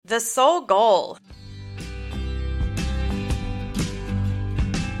The SOWLE Goal.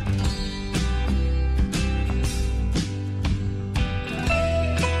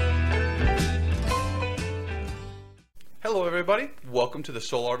 Hello everybody, welcome to the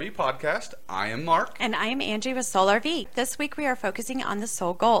SOWLE RV Podcast. I am Mark. And I am Angie with SOWLE RV. This week we are focusing on the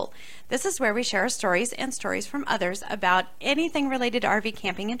SOWLE Goal. This is where we share our stories and stories from others about anything related to RV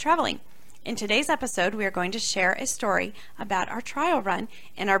camping and traveling. In today's episode, we are going to share a story about our trial run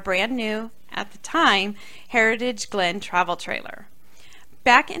in our brand new, at the time, Heritage Glen Travel trailer.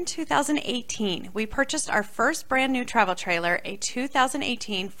 Back in 2018, we purchased our first brand new travel trailer, a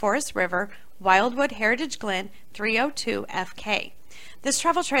 2018 Forest River Wildwood Heritage Glen 302 FK. This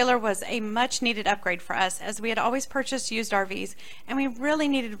travel trailer was a much needed upgrade for us, as we had always purchased used RVs and we really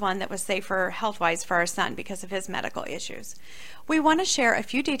needed one that was safer health-wise for our son because of his medical issues. We want to share a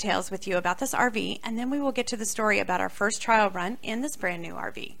few details with you about this RV, and then we will get to the story about our first trial run in this brand new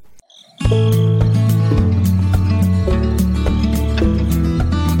RV.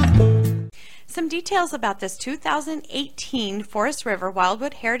 Some details about this 2018 Forest River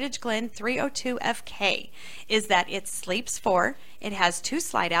Wildwood Heritage Glen 302 FK is that it sleeps 4, it has 2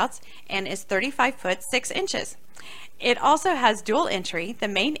 slide outs, and is 35 foot 6 inches. It also has dual entry, the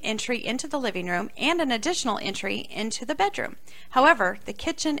main entry into the living room, and an additional entry into the bedroom. However, the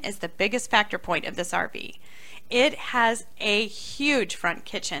kitchen is the biggest factor point of this RV. It has a huge front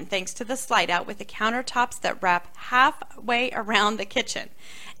kitchen thanks to the slide out with the countertops that wrap halfway around the kitchen.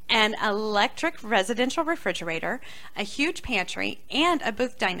 An electric residential refrigerator, a huge pantry, and a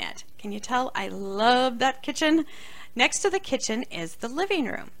booth dinette. Can you tell I love that kitchen? Next to the kitchen is the living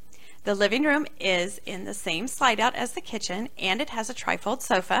room. The living room is in the same slide out as the kitchen, and it has a trifold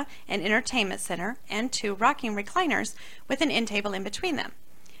sofa, an entertainment center, and 2 rocking recliners with an end table in between them.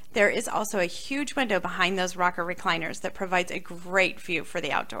 There is also a huge window behind those rocker recliners that provides a great view for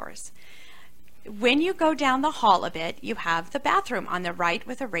the outdoors. When you go down the hall a bit, you have the bathroom on the right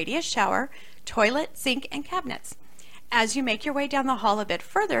with a radius shower, toilet, sink, and cabinets. As you make your way down the hall a bit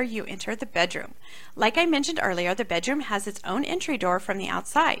further, you enter the bedroom. Like I mentioned earlier, the bedroom has its own entry door from the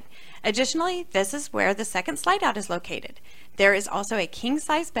outside. Additionally, this is where the second slide out is located. There is also a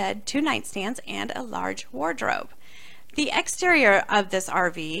king-size bed, 2 nightstands, and a large wardrobe. The exterior of this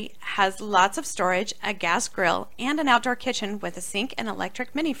RV has lots of storage, a gas grill, and an outdoor kitchen with a sink and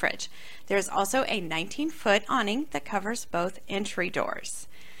electric mini fridge. There is also a 19-foot awning that covers both entry doors.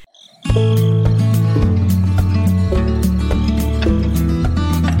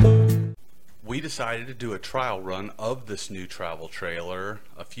 We decided to do a trial run of this new travel trailer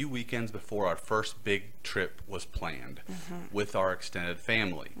a few weekends before our first big trip was planned with our extended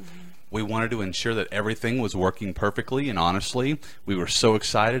family. We wanted to ensure that everything was working perfectly, and honestly, we were so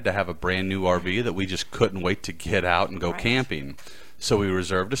excited to have a brand new RV that we just couldn't wait to get out and go camping. So we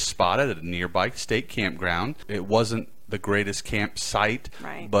reserved a spot at a nearby state campground. It wasn't the greatest campsite,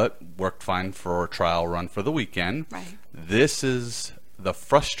 but worked fine for our trial run for the weekend. This is the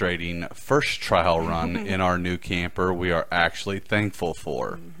frustrating first trial run in our new camper we are actually thankful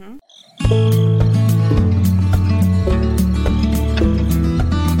for.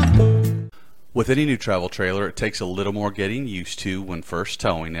 With any new travel trailer, it takes a little more getting used to when first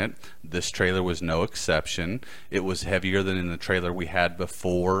towing it. This trailer was no exception. It was heavier than in the trailer we had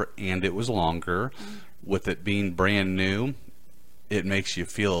before, and it was longer. With it being brand new, it makes you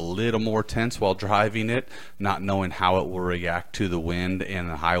feel a little more tense while driving it, not knowing how it will react to the wind and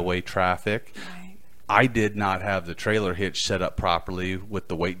the highway traffic. I did not have the trailer hitch set up properly with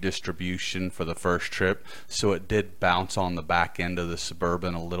the weight distribution for the first trip, so it did bounce on the back end of the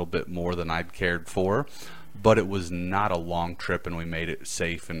Suburban a little bit more than I'd cared for. But it was not a long trip, and we made it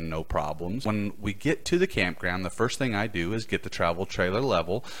safe and no problems. When we get to the campground, the first thing I do is get the travel trailer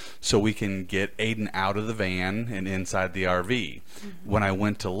level so we can get Aiden out of the van and inside the RV. When I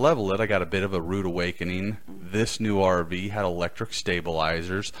went to level it, I got a bit of a rude awakening. This new RV had electric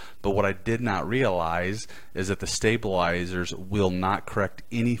stabilizers, but what I did not realize is that the stabilizers will not correct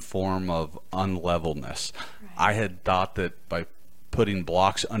any form of unlevelness. I had thought that by putting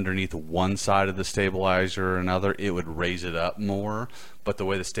blocks underneath one side of the stabilizer or another, it would raise it up more, but the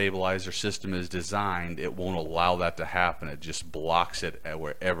way the stabilizer system is designed, it won't allow that to happen. It just blocks it at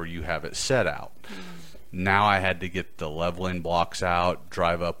wherever you have it set out. Now I had to get the leveling blocks out,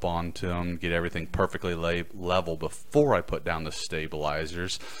 drive up onto them, get everything perfectly level before I put down the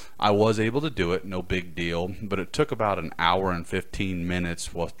stabilizers. I was able to do it, no big deal, but it took about an hour and 15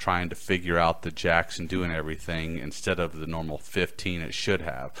 minutes while trying to figure out the jacks and doing everything instead of the normal 15 it should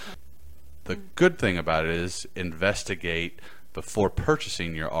have. The good thing about it is investigate before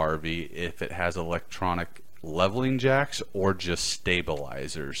purchasing your RV if it has electronic leveling jacks or just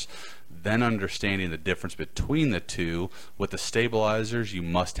stabilizers. Then understanding the difference between the two. With the stabilizers, you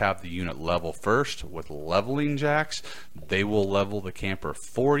must have the unit level first. With leveling jacks, they will level the camper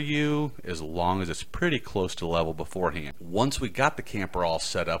for you as long as it's pretty close to level beforehand. Once we got the camper all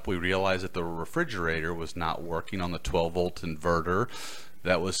set up, we realized that the refrigerator was not working on the 12-volt inverter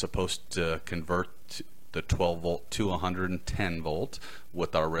that was supposed to convert the 12-volt to 110-volt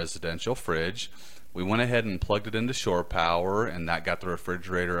with our residential fridge. We went ahead and plugged it into shore power, and that got the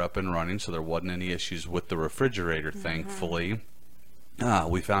refrigerator up and running, so there wasn't any issues with the refrigerator, thankfully.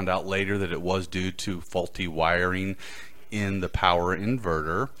 We found out later that it was due to faulty wiring in the power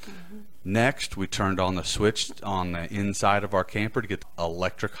inverter. Next, we turned on the switch on the inside of our camper to get the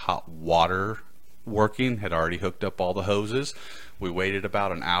electric hot water working. Had already hooked up all the hoses. We waited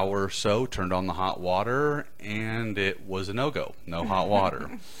about an hour or so, turned on the hot water, and it was a no-go. No hot water.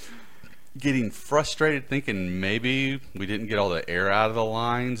 Getting frustrated, thinking maybe we didn't get all the air out of the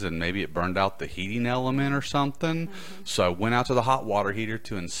lines and maybe it burned out the heating element or something. So I went out to the hot water heater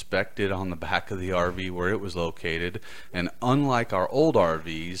to inspect it on the back of the RV where it was located. And unlike our old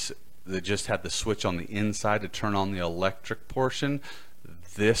RVs that just had the switch on the inside to turn on the electric portion,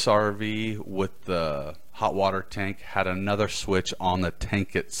 this RV with the hot water tank had another switch on the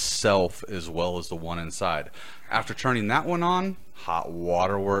tank itself as well as the one inside. After turning that one on, hot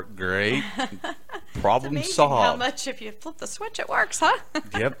water worked great. Problem solved. How much if you flip the switch it works, huh?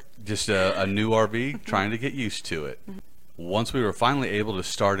 Yep, just a new RV trying to get used to it. Once we were finally able to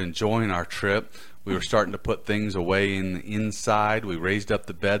start enjoying our trip, we were starting to put things away in the inside. We raised up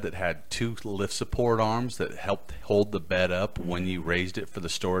the bed that had 2 lift support arms that helped hold the bed up when you raised it for the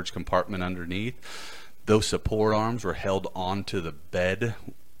storage compartment underneath. Those support arms were held onto the bed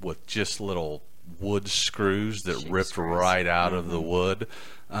with just little wood screws that ripped right out of the wood.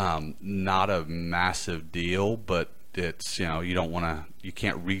 Not a massive deal, but it's, you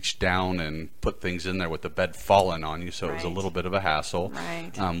can't reach down and put things in there with the bed falling on you, so it was a little bit of a hassle.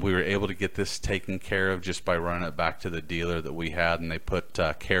 We were able to get this taken care of just by running it back to the dealer that we had, and they put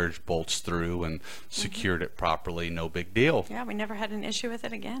carriage bolts through and secured it properly. No big deal. Yeah, we never had an issue with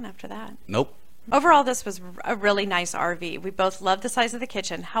it again after that. Nope. Overall, this was a really nice RV. We both loved the size of the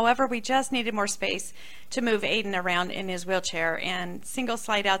kitchen. However, we just needed more space to move Aiden around in his wheelchair, and single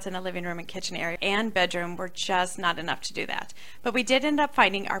slide outs in the living room and kitchen area and bedroom were just not enough to do that. But we did end up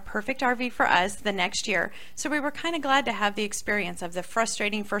finding our perfect RV for us the next year, so we were kind of glad to have the experience of the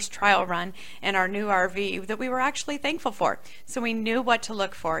frustrating first trial run in our new RV that we were actually thankful for. So we knew what to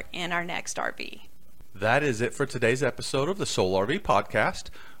look for in our next RV. That is it for today's episode of the SOWLE RV Podcast.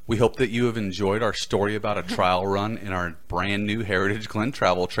 We hope that you have enjoyed our story about a trial run in our brand new Heritage Glen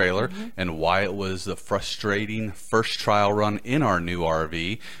Travel trailer and why it was the frustrating first trial run in our new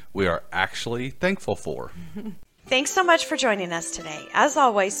RV we are actually thankful for. Thanks so much for joining us today. As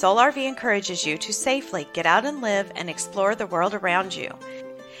always, SOWLE RV encourages you to safely get out and live and explore the world around you.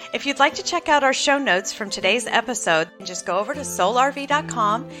 If you'd like to check out our show notes from today's episode, just go over to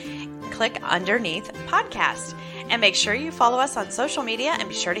SOWLERV.com and click underneath podcast. And make sure you follow us on social media and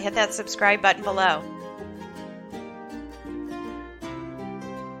be sure to hit that subscribe button below.